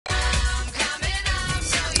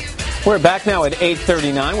We're back now at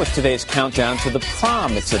 8:39 with today's countdown to the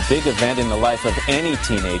prom. It's a big event in the life of any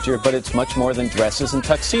teenager, but it's much more than dresses and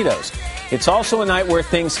tuxedos. It's also a night where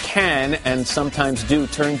things can and sometimes do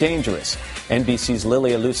turn dangerous. NBC's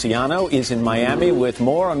Lilia Luciano is in Miami with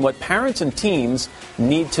more on what parents and teens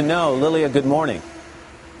need to know. Lilia, good morning.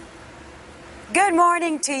 Good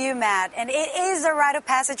morning to you, Matt. And it is a rite of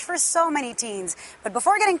passage for so many teens. But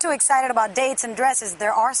before getting too excited about dates and dresses,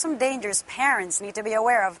 there are some dangers parents need to be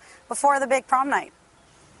aware of before the big prom night.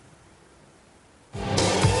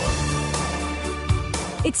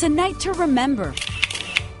 It's a night to remember.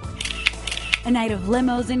 A night of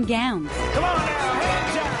limos and gowns,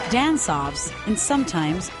 dance-offs, and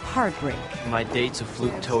sometimes heartbreak. My date's a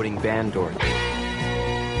flute-toting band dork.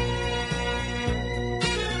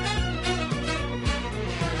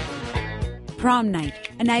 Prom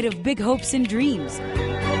night, a night of big hopes and dreams.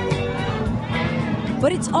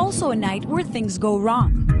 But it's also a night where things go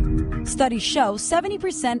wrong. Studies show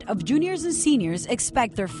 70% of juniors and seniors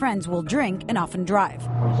expect their friends will drink and often drive.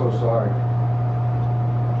 I'm so sorry.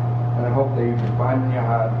 And I hope that you can find in your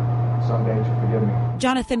heart someday to forgive me.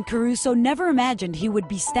 Jonathan Caruso never imagined he would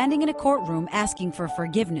be standing in a courtroom asking for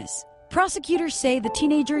forgiveness. Prosecutors say the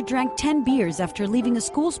teenager drank 10 beers after leaving a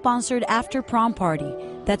school-sponsored after-prom party.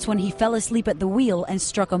 That's when he fell asleep at the wheel and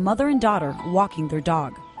struck a mother and daughter walking their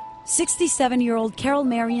dog. 67-year-old Carol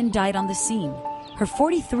Marion died on the scene. Her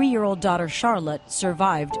 43-year-old daughter Charlotte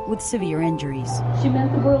survived with severe injuries. She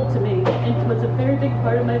meant the world to me and was a very big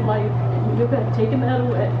part of my life, and you have taken that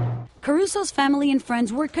away. Caruso's family and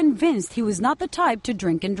friends were convinced he was not the type to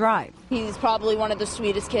drink and drive. He's probably one of the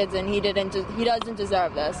sweetest kids, and he doesn't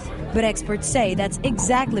deserve this. But experts say that's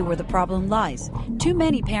exactly where the problem lies. Too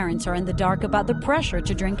many parents are in the dark about the pressure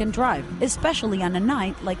to drink and drive, especially on a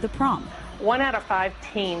night like the prom. 1 out of 5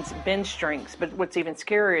 teens binge drinks, but what's even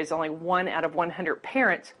scarier is only 1 out of 100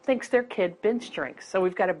 parents thinks their kid binge drinks. So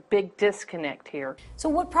we've got a big disconnect here. So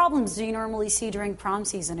what problems do you normally see during prom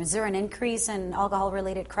season? Is there an increase in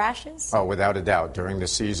alcohol-related crashes? Oh, without a doubt. During the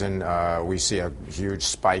season, we see a huge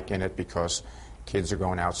spike in it because kids are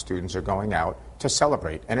going out, students are going out to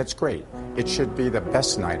celebrate, and it's great. It should be the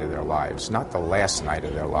best night of their lives, not the last night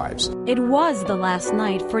of their lives. It was the last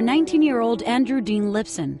night for 19-year-old Andrew Dean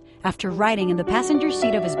Lipson after riding in the passenger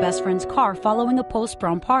seat of his best friend's car following a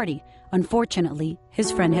post-prom party. Unfortunately,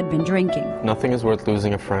 his friend had been drinking. Nothing is worth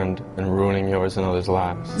losing a friend and ruining yours and others'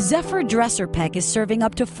 lives. Zephyr Dresserpeck is serving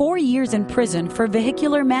up to 4 years in prison for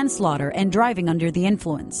vehicular manslaughter and driving under the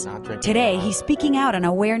influence. Today, he's speaking out on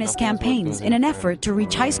awareness campaigns in an effort to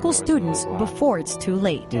reach high school students before it's too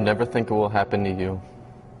late. You never think it will happen to you,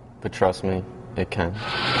 but trust me, it can.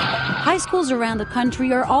 High schools around the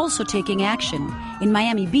country are also taking action. In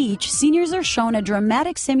Miami Beach, seniors are shown a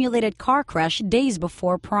dramatic simulated car crash days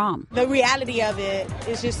before prom. The reality of it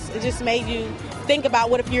just made you think about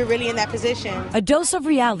what if you're really in that position. A dose of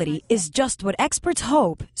reality is just what experts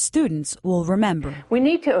hope students will remember. We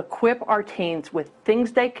need to equip our teens with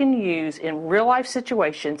things they can use in real-life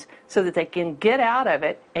situations so that they can get out of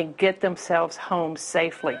it and get themselves home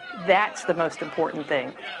safely. That's the most important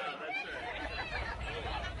thing.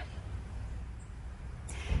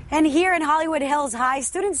 And here in Hollywood Hills High,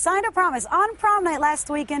 students signed a promise on prom night last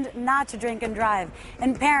weekend not to drink and drive.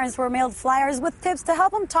 And parents were mailed flyers with tips to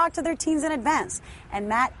help them talk to their teens in advance. And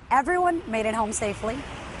Matt, everyone made it home safely.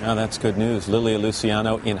 Now that's good news. Lilia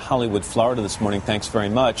Luciano in Hollywood, Florida this morning. Thanks very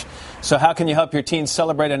much. So how can you help your teens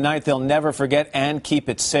celebrate a night they'll never forget and keep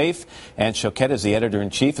it safe? Ann Choquette is the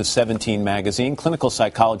editor-in-chief of 17 magazine. Clinical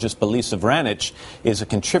psychologist Belisa Vranich is a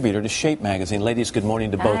contributor to Shape magazine. Ladies, good morning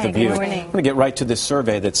to both of you. Good morning. I'm going to get right to this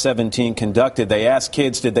survey that 17 conducted. They asked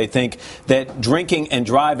kids, did they think that drinking and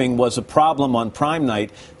driving was a problem on prime night?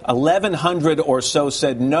 1,100 or so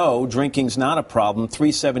said no, drinking's not a problem.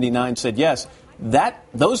 379 said yes.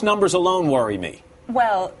 Those numbers alone worry me.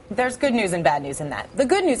 Well, there's good news and bad news in that. The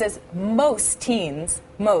good news is most teens,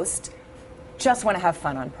 just want to have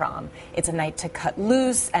fun on prom. It's a night to cut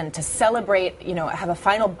loose and to celebrate, have a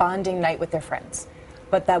final bonding night with their friends.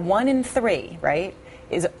 But that 1 in 3, right,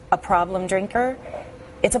 is a problem drinker.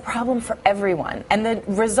 It's a problem for everyone, and the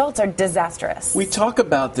results are disastrous. We talk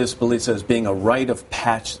about this, Belisa, as being a rite of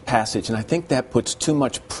passage, and I think that puts too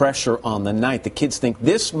much pressure on the night. The kids think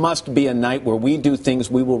this must be a night where we do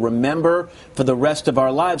things we will remember for the rest of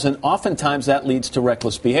our lives, and oftentimes that leads to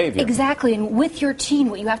reckless behavior. Exactly, and with your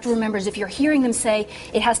teen, what you have to remember is if you're hearing them say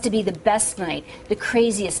it has to be the best night, the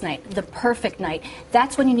craziest night, the perfect night,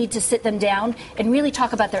 that's when you need to sit them down and really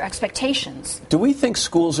talk about their expectations. Do we think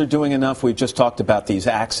schools are doing enough? We've just talked about these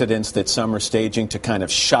accidents that some are staging to kind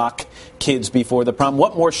of shock kids before the prom?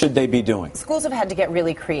 What more should they be doing? Schools have had to get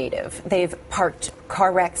really creative. They've parked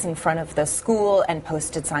car wrecks in front of the school and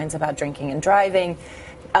posted signs about drinking and driving.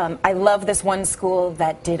 I love this one school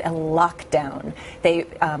that did a lockdown.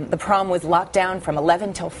 The prom was locked down from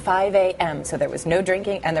 11 till 5 a.m., so there was no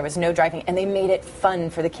drinking and there was no driving, and they made it fun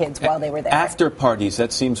for the kids while they were there. After parties,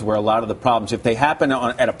 that seems where a lot of the problems, if they happen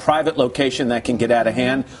at a private location, that can get out of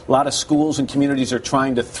hand. A lot of schools and communities are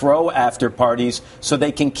trying to throw after parties so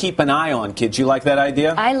they can keep an eye on kids. You like that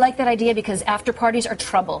idea? I like that idea because after parties are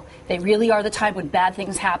trouble. They really are the time when bad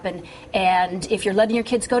things happen, and if you're letting your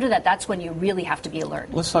kids go to that, that's when you really have to be alert.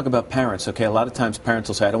 Let's talk about parents. Okay, a lot of times parents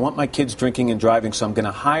will say, I don't want my kids drinking and driving, so I'm going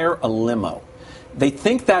to hire a limo. They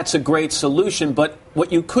think that's a great solution, but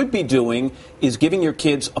what you could be doing is giving your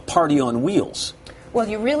kids a party on wheels. Well,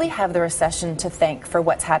 you really have the recession to thank for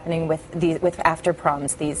what's happening with after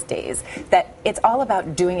proms these days, that it's all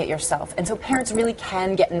about doing it yourself. And so parents really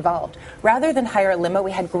can get involved. Rather than hire a limo,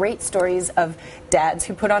 we had great stories of dads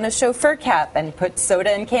who put on a chauffeur cap and put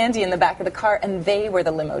soda and candy in the back of the car, and they were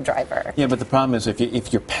the limo driver. Yeah, but the problem is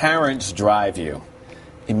if your parents drive you,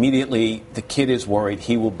 immediately the kid is worried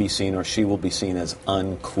he will be seen or she will be seen as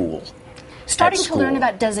uncool. Starting to learn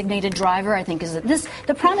about designated driver, I think,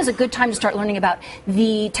 the prom is a good time to start learning about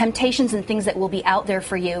the temptations and things that will be out there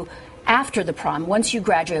for you after the prom, once you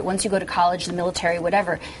graduate, once you go to college, the military,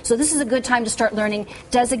 whatever. So this is a good time to start learning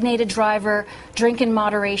designated driver, drink in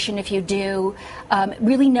moderation if you do,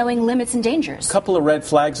 really knowing limits and dangers. A couple of red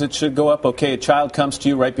flags that should go up. Okay, a child comes to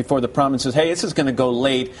you right before the prom and says, hey, this is going to go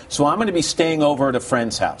late, so I'm going to be staying over at a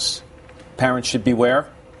friend's house. Parents should beware.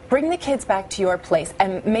 Bring the kids back to your place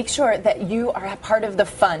and make sure that you are a part of the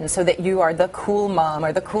fun so that you are the cool mom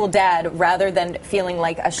or the cool dad rather than feeling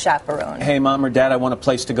like a chaperone. Hey, Mom or Dad, I want a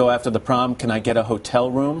place to go after the prom. Can I get a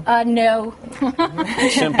hotel room? No.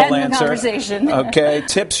 Simple answer. Conversation. Okay,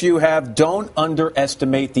 tips you have. Don't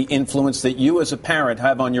underestimate the influence that you as a parent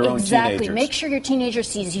have on your own teenagers. Exactly. Make sure your teenager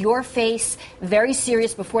sees your face, very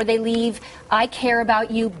serious before they leave. I care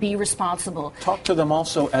about you. Be responsible. Talk to them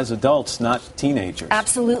also as adults, not teenagers.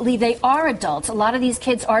 Absolutely. They are adults. A lot of these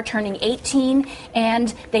kids are turning 18,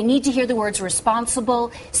 and they need to hear the words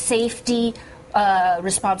responsible, safety,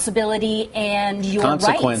 responsibility, and your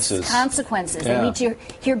consequences. Rights. Consequences. Yeah. They need to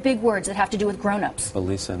hear big words that have to do with grown-ups. Well,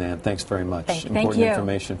 Lisa and Ann, thanks very much. Thank Important you.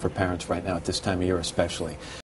 information for parents right now at this time of year especially.